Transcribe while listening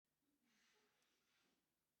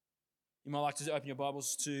You might like to open your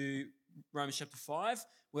Bibles to Romans chapter 5,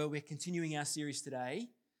 where we're continuing our series today.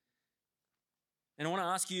 And I want to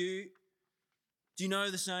ask you, do you know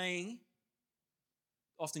the saying,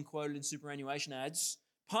 often quoted in superannuation ads,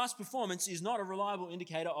 past performance is not a reliable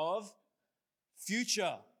indicator of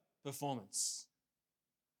future performance.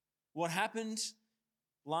 What happened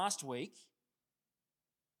last week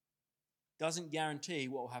doesn't guarantee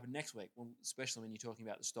what will happen next week, especially when you're talking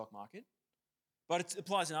about the stock market. But it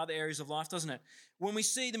applies in other areas of life, doesn't it? When we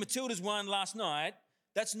see the Matildas won last night,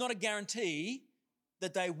 that's not a guarantee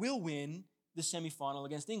that they will win the semi-final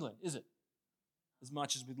against England, is it? As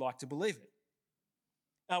much as we'd like to believe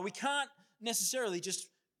it. We can't necessarily just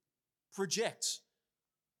project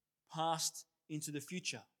past into the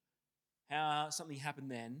future. How something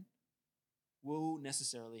happened then will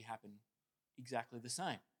necessarily happen exactly the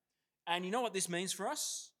same. And you know what this means for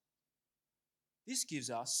us? This gives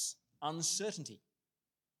us uncertainty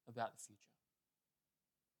about the future.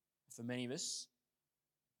 For many of us,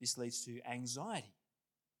 this leads to anxiety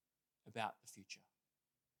about the future.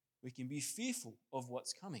 We can be fearful of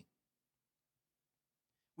what's coming.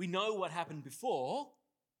 We know what happened before.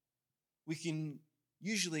 We can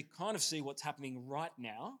usually kind of see what's happening right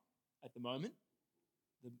now at the moment,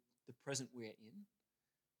 the present we're in.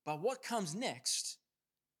 But what comes next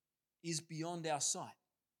is beyond our sight.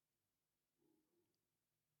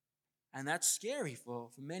 And that's scary for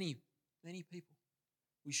many, many people.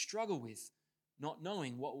 We struggle with not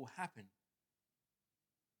knowing what will happen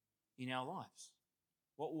in our lives.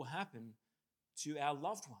 What will happen to our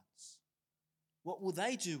loved ones? What will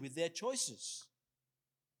they do with their choices?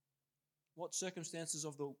 What circumstances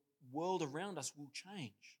of the world around us will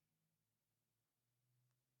change?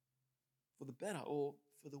 For the better or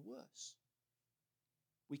for the worse?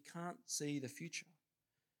 We can't see the future.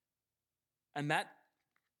 And that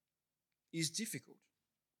is difficult.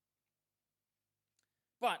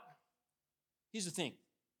 But here's the thing.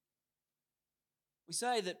 We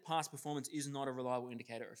say that past performance is not a reliable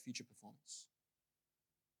indicator of future performance.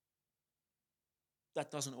 That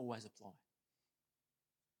doesn't always apply.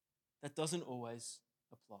 That doesn't always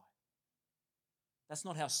apply. That's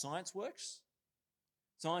not how science works.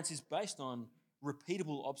 Science is based on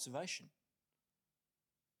repeatable observation.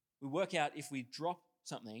 We work out if we drop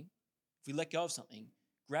something, if we let go of something,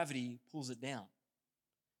 gravity pulls it down.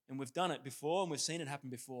 And we've done it before and we've seen it happen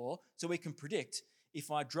before, so we can predict if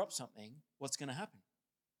I drop something, what's going to happen?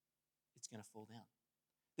 It's going to fall down.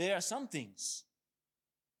 There are some things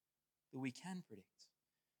that we can predict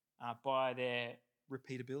by their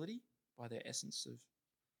repeatability, by their essence of.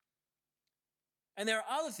 And there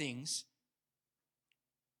are other things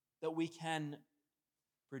that we can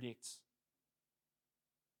predict,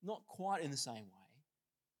 not quite in the same way,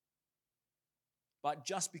 but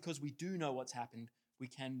just because we do know what's happened, we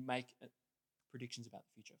can make predictions about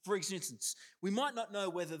the future. For instance, we might not know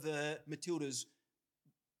whether the Matildas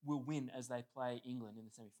will win as they play England in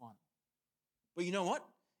the semi-final. But you know what?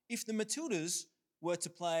 If the Matildas were to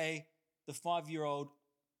play the 5-year-old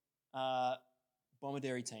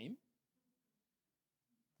Bombarderi team,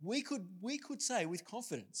 we could say with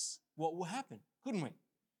confidence what will happen, couldn't we?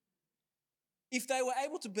 If they were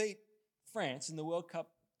able to beat France in the World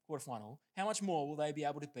Cup quarterfinal, how much more will they be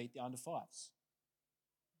able to beat the under-5s?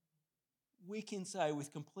 We can say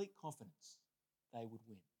with complete confidence they would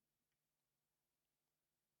win.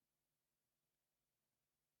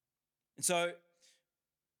 And so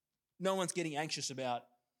no one's getting anxious about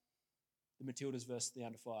the Matildas versus the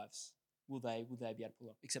under-5s. Will they be able to pull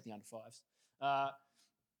up, except the under-5s?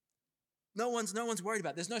 No one's worried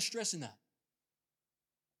about it. There's no stress in that.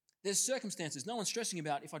 There's circumstances. No one's stressing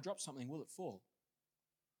about if I drop something, will it fall?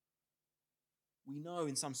 We know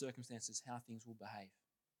in some circumstances how things will behave,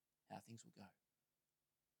 how things will go.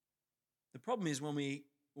 The problem is when we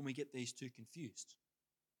get these two confused.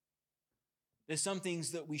 There's some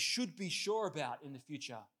things that we should be sure about in the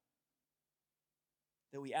future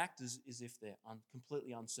that we act as if they're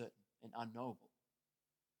completely uncertain and unknowable.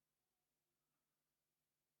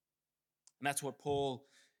 And that's what Paul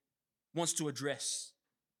wants to address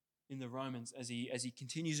in the Romans as he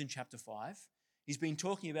continues in chapter 5. He's been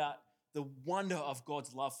talking about the wonder of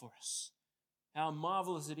God's love for us, how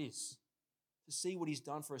marvelous it is to see what he's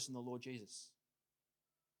done for us in the Lord Jesus.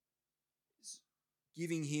 He's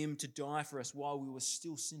giving him to die for us while we were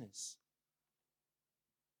still sinners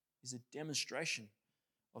is a demonstration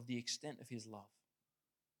of the extent of his love.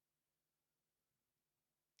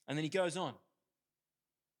 And then he goes on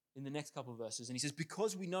in the next couple of verses and he says,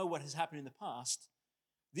 because we know what has happened in the past,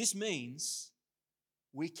 this means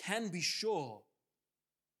we can be sure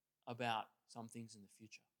about some things in the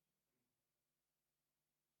future.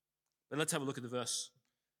 But let's have a look at the verse.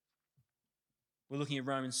 We're looking at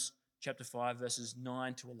Romans chapter 5, verses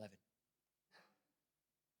 9 to 11.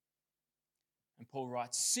 And Paul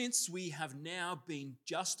writes, "Since we have now been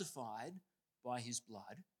justified by his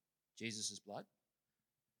blood," Jesus' blood,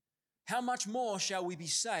 "how much more shall we be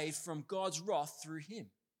saved from God's wrath through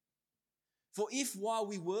him? For if while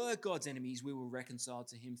we were God's enemies, we were reconciled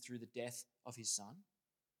to him through the death of his Son,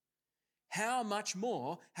 how much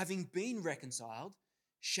more, having been reconciled,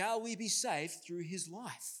 shall we be saved through his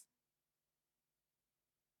life?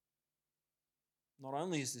 Not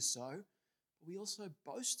only is this so, but we also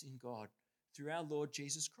boast in God through our Lord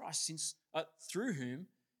Jesus Christ, since through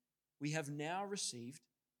whom we have now received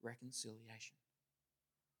reconciliation."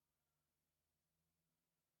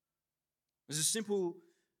 There's a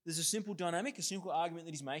simple dynamic, a simple argument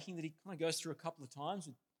that he's making that he kind of goes through a couple of times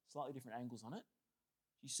with slightly different angles on it.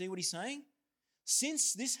 Do you see what he's saying?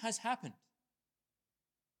 Since this has happened,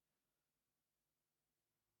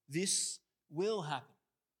 this will happen.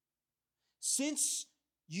 Since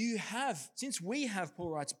we have,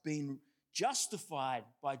 Paul writes, been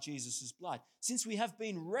justified by Jesus' blood, since we have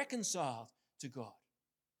been reconciled to God,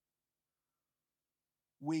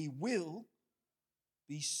 we will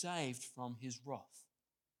be saved from his wrath.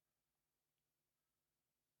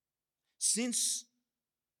 Since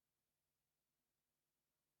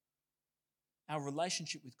our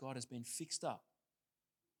relationship with God has been fixed up,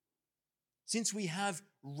 since we have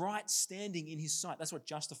right standing in his sight, that's what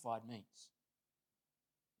justified means.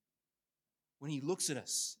 When he looks at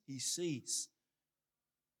us, he sees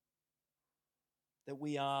that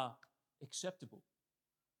we are acceptable.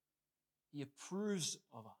 He approves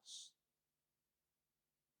of us.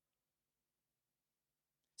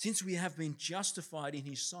 Since we have been justified in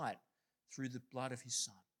his sight through the blood of his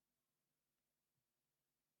Son.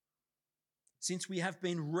 Since we have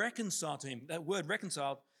been reconciled to him. That word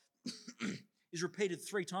reconciled is repeated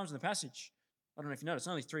 3 times in the passage. I don't know if you noticed,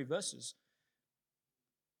 only 3 verses.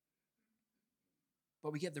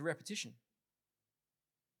 But we get the repetition.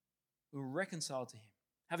 We were reconciled to him,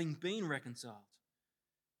 having been reconciled,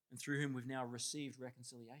 and through whom we've now received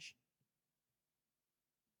reconciliation.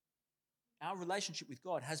 Our relationship with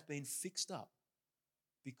God has been fixed up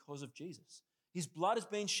because of Jesus. His blood has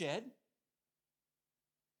been shed.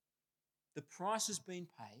 The price has been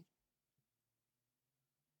paid.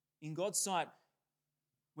 In God's sight,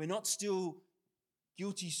 we're not still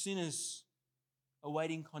guilty sinners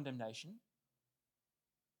awaiting condemnation.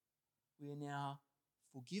 We are now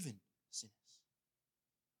forgiven sinners.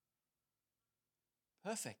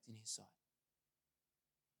 Perfect in his sight.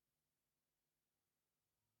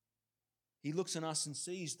 He looks on us and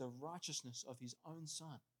sees the righteousness of his own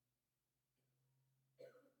Son.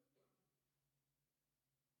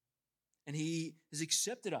 And he has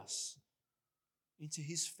accepted us into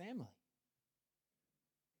his family.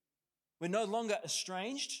 We're no longer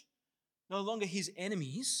estranged, no longer his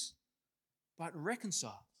enemies, but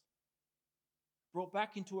reconciled. Brought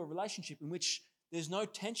back into a relationship in which there's no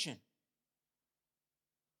tension.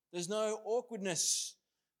 There's no awkwardness.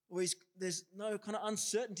 There's no kind of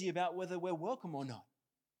uncertainty about whether we're welcome or not.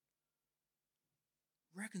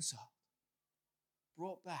 Reconciled.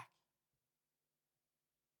 Brought back.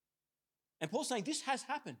 And Paul's saying this has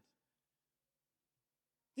happened.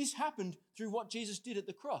 This happened through what Jesus did at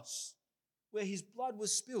the cross, where his blood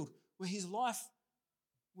was spilled, where his life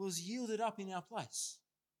was yielded up in our place.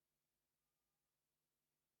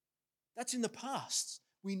 That's in the past.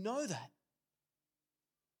 We know that.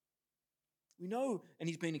 We know, and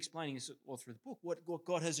he's been explaining this all through the book, what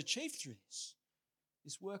God has achieved through this.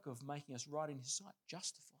 This work of making us right in his sight,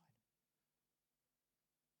 justified.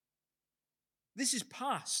 This is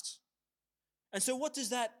past. And so what does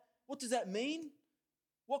that mean?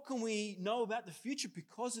 What can we know about the future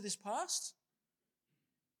because of this past?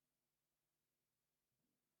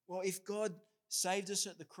 Well, if God saved us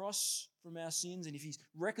at the cross from our sins, and if he's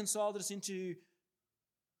reconciled us into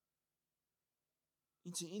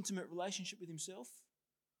intimate relationship with himself,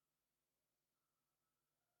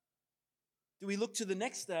 do we look to the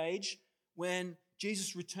next stage when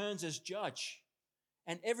Jesus returns as judge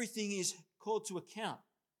and everything is called to account?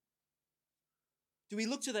 Do we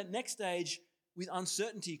look to that next stage with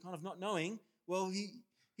uncertainty, kind of not knowing, well, he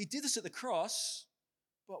did this at the cross,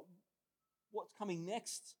 but what's coming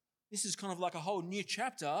next? This is kind of like a whole new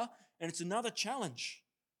chapter, and it's another challenge.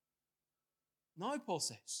 No, Paul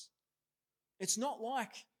says. It's not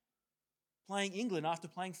like playing England after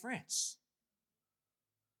playing France.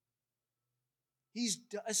 He's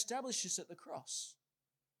established this at the cross.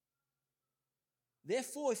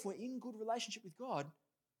 Therefore, if we're in good relationship with God,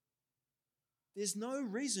 there's no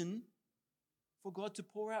reason for God to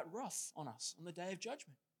pour out wrath on us on the day of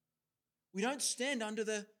judgment. We don't stand under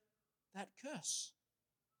that curse.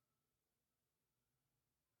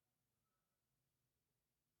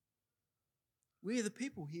 We are the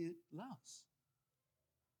people He loves.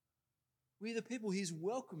 We are the people He's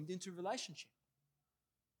welcomed into relationship.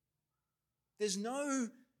 There's no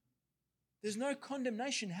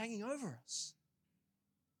condemnation hanging over us.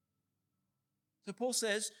 So Paul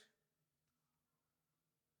says,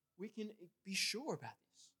 we can be sure about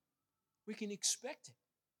this. We can expect it.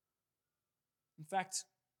 In fact,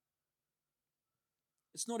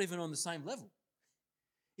 it's not even on the same level.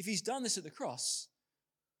 If He's done this at the cross,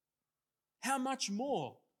 how much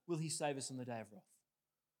more will He save us on the day of wrath?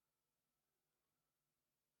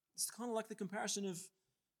 It's kind of like the comparison of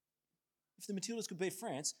if the Matildas could beat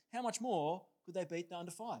France, how much more could they beat the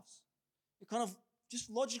under fives? It kind of just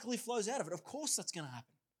logically flows out of it. Of course that's going to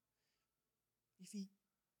happen.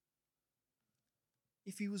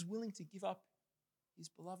 If he was willing to give up His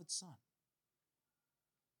beloved Son,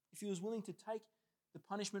 if He was willing to take the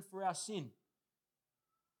punishment for our sin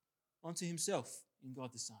onto Himself in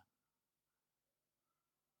God the Son,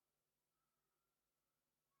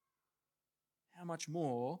 how much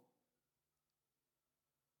more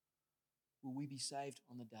will we be saved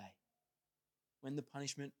on the day when the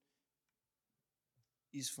punishment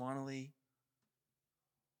is finally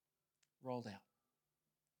rolled out?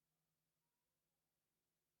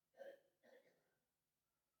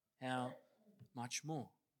 How much more?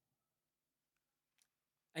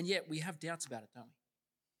 And yet we have doubts about it, don't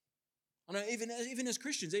we? I know even as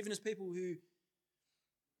Christians, even as people who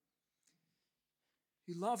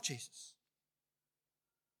love Jesus,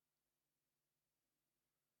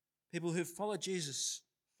 people who've followed Jesus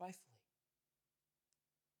faithfully,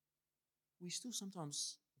 we still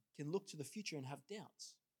sometimes can look to the future and have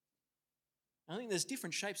doubts. And I think there's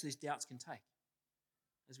different shapes these doubts can take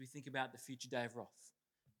as we think about the future day of wrath.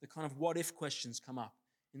 The kind of what-if questions come up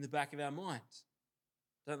in the back of our minds,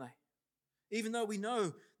 don't they? Even though we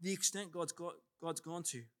know the extent God's gone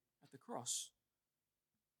to at the cross,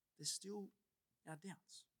 there's still our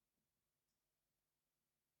doubts.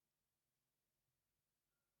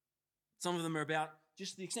 Some of them are about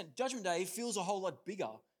just the extent. Judgment Day feels a whole lot bigger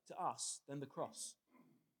to us than the cross.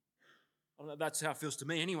 I don't know, that's how it feels to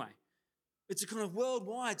me anyway. It's a kind of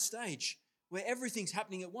worldwide stage where everything's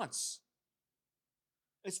happening at once.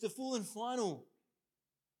 It's the full and final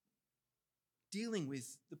dealing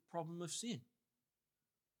with the problem of sin.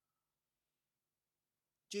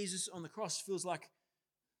 Jesus on the cross feels like it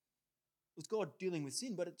was God dealing with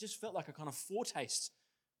sin, but it just felt like a kind of foretaste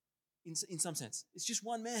in some sense. It's just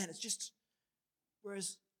one man.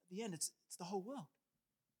 Whereas at the end, it's the whole world.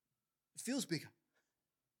 It feels bigger.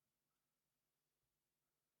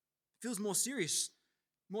 It feels more serious,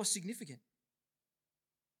 more significant.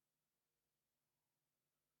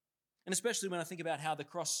 And especially when I think about how the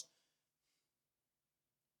cross,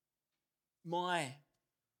 my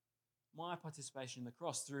participation in the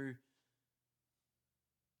cross through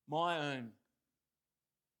my own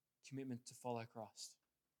commitment to follow Christ.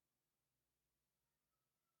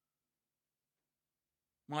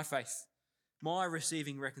 My faith, my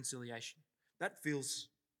receiving reconciliation, that feels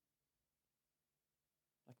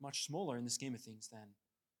like much smaller in the scheme of things than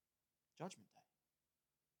Judgment Day.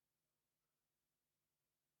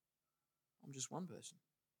 I'm just one person.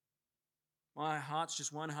 My heart's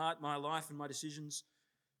just one heart, my life and my decisions.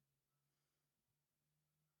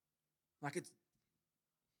 Like it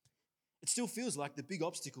still feels like the big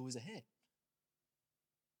obstacle is ahead.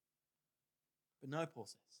 But no, Paul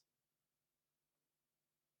says.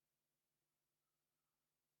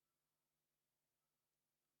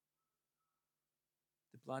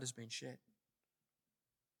 The blood has been shed.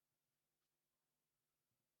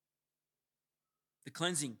 The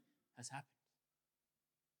cleansing has happened.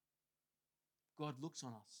 God looks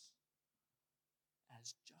on us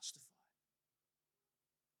as justified,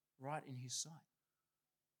 right in His sight.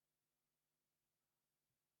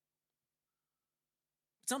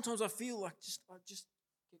 Sometimes I feel like I just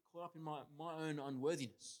get caught up in my own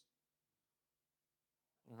unworthiness.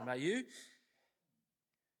 I don't know about you.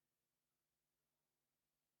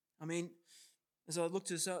 I mean, as I look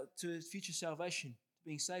to future salvation,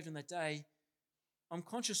 being saved on that day, I'm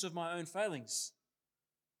conscious of my own failings.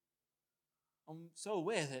 I'm so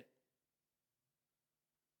aware that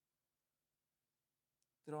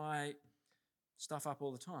I stuff up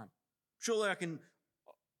all the time. Surely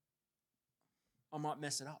I might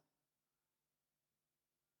mess it up.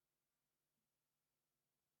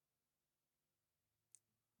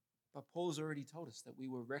 But Paul has already told us that we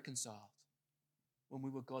were reconciled when we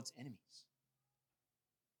were God's enemies.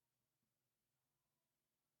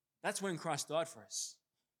 That's when Christ died for us.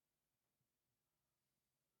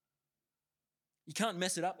 You can't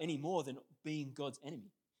mess it up any more than being God's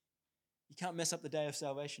enemy. You can't mess up the day of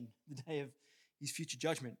salvation, the day of his future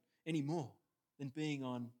judgment, any more than being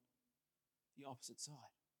on the opposite side.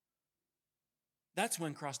 That's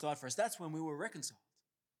when Christ died for us. That's when we were reconciled.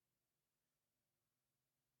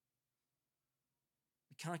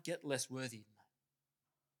 We can't get less worthy than that.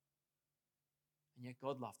 And yet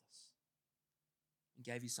God loved us and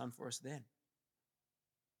gave his son for us then.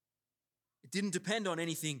 It didn't depend on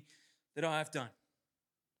anything that I have done.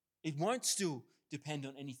 It won't still depend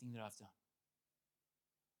on anything that I've done.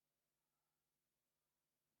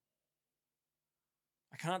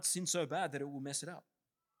 I can't sin so bad that it will mess it up.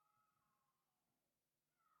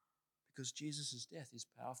 Because Jesus' death is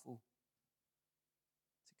powerful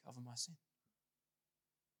to cover my sin.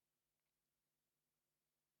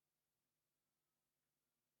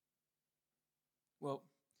 Well,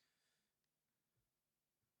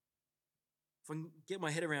 if I can get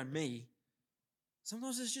my head around me,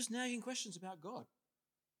 sometimes there's just nagging questions about God.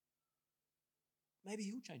 Maybe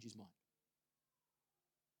he'll change his mind.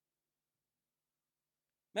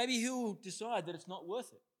 Maybe he'll decide that it's not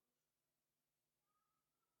worth it.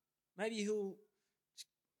 Maybe he'll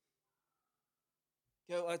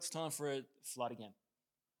go, it's time for a flood again.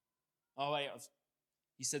 Oh, wait,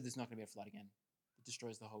 he said there's not going to be a flood again. It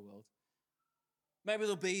destroys the whole world. Maybe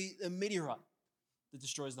there'll be a meteorite that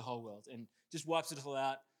destroys the whole world and just wipes it all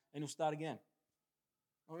out and he'll start again.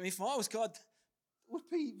 I mean, if I was God, it would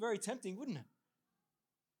be very tempting, wouldn't it?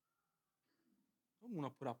 I wouldn't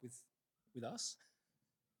want to put up with us.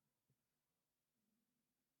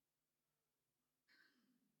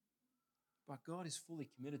 But God is fully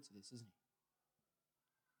committed to this, isn't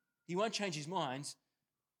he? He won't change his mind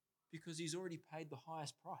because he's already paid the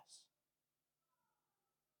highest price.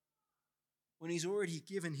 When he's already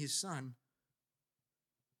given his son,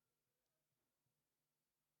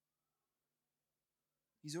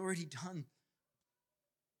 he's already done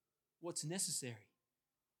what's necessary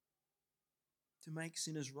to make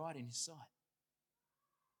sinners right in his sight.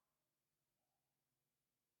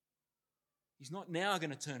 He's not now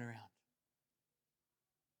going to turn around.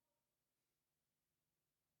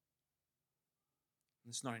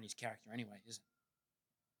 And it's not in his character anyway, is it?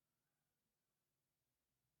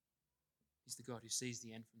 He's the God who sees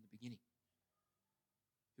the end from the beginning,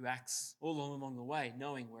 who acts all along the way,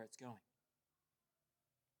 knowing where it's going.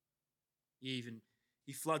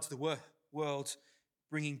 He floods the world,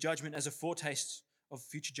 bringing judgment as a foretaste of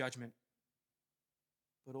future judgment,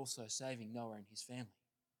 but also saving Noah and his family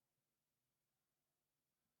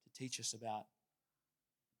to teach us about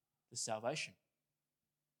the salvation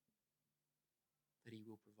that he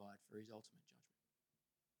will provide for his ultimate judgment.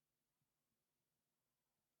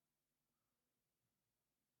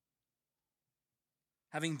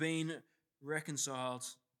 Having been reconciled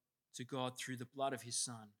to God through the blood of his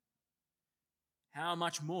Son, how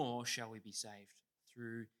much more shall we be saved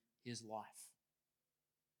through his life?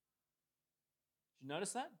 Did you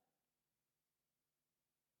notice that?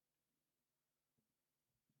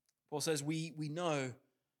 Paul says we know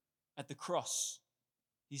at the cross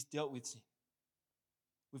he's dealt with sin.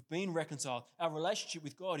 We've been reconciled. Our relationship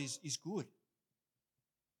with God is good.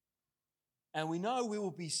 And we know we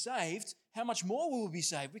will be saved. How much more we will be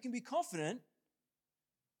saved? We can be confident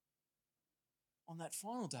on that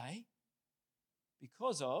final day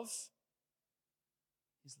because of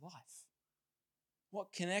his life.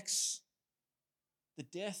 What connects the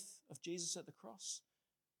death of Jesus at the cross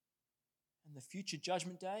and the future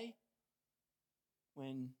judgment day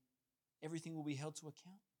when everything will be held to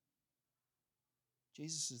account?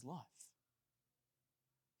 Jesus' life.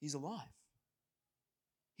 He's alive.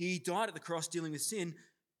 He died at the cross dealing with sin,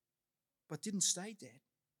 but didn't stay dead.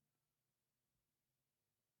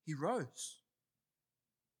 He rose.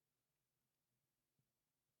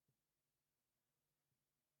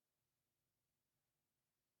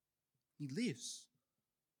 He lives.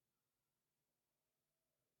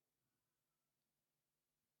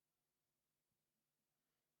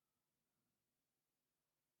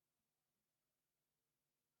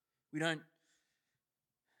 We don't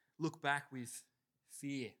look back with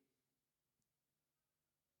fear.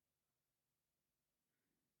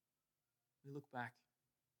 We look back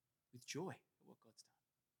with joy at what God's done.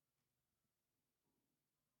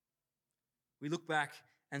 We look back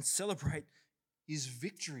and celebrate his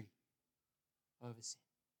victory over sin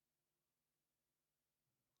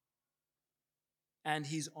and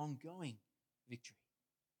his ongoing victory.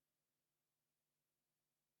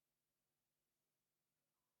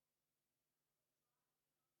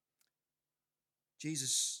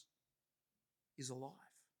 Jesus is alive.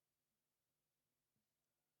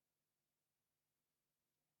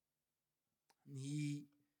 And he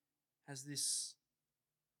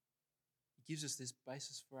gives us this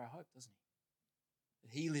basis for our hope, doesn't he?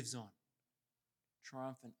 That he lives on,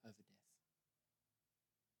 triumphant over death.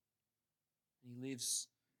 And he lives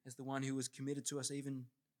as the one who was committed to us even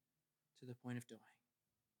to the point of dying.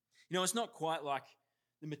 You know, it's not quite like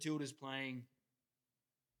the Matildas playing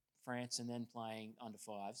France and then playing under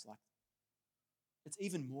fives. Like, it's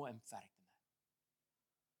even more emphatic than that.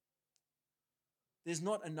 There's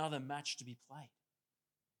not another match to be played.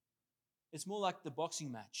 It's more like the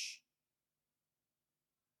boxing match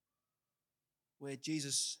where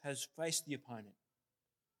Jesus has faced the opponent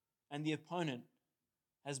and the opponent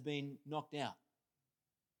has been knocked out.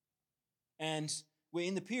 And we're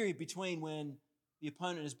in the period between when the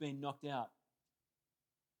opponent has been knocked out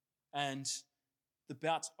and the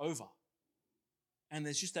bout's over. And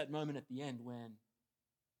there's just that moment at the end when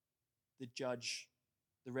the judge,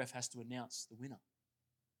 the ref, has to announce the winner.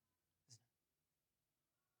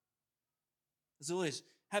 That's all it is.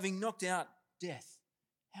 Having knocked out death,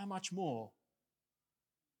 how much more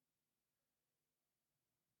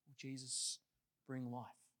will Jesus bring life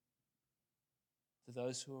to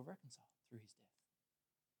those who are reconciled through his death?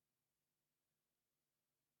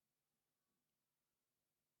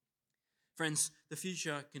 Friends, the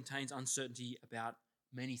future contains uncertainty about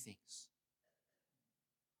many things.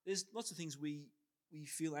 There's lots of things we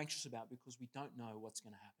feel anxious about because we don't know what's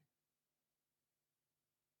going to happen.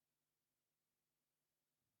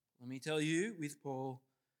 Let me tell you, with Paul,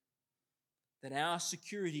 that our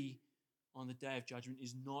security on the day of judgment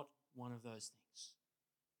is not one of those things.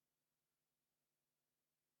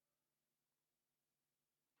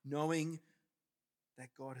 Knowing that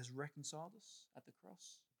God has reconciled us at the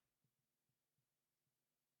cross,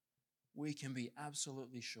 we can be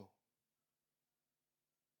absolutely sure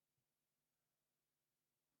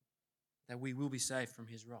that we will be saved from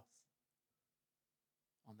his wrath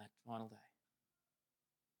on that final day.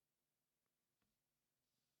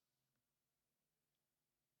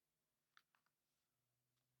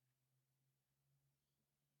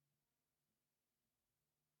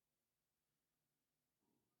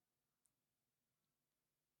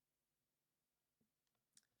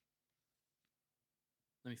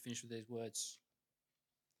 Let me finish with these words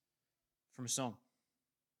from a song.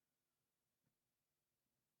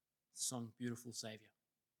 The song, Beautiful Saviour.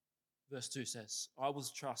 Verse 2 says, I will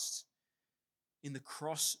trust in the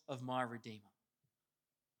cross of my Redeemer.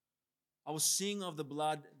 I will sing of the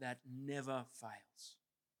blood that never fails,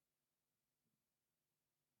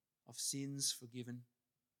 of sins forgiven,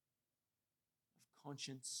 of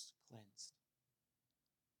conscience cleansed,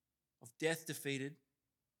 of death defeated,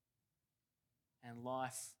 and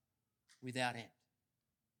life without end.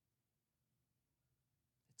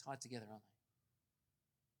 They're tied together, aren't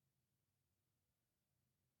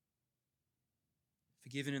they?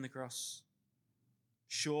 Forgiven in the cross,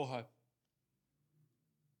 sure hope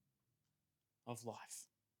of life.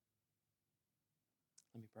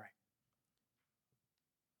 Let me pray.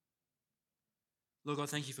 Lord God,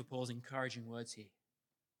 thank you for Paul's encouraging words here.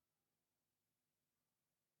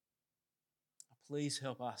 Please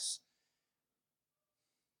help us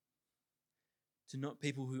to not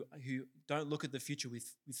people who don't look at the future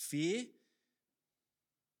with fear,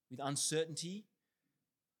 with uncertainty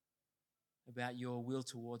about your will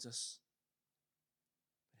towards us.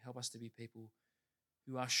 But help us to be people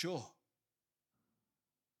who are sure,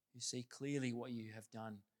 who see clearly what you have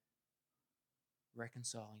done,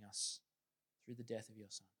 reconciling us through the death of your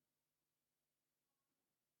Son.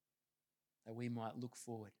 That we might look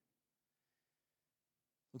forward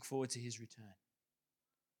to his return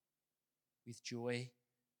with joy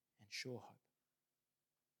and sure hope.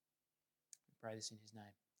 We pray this in his name.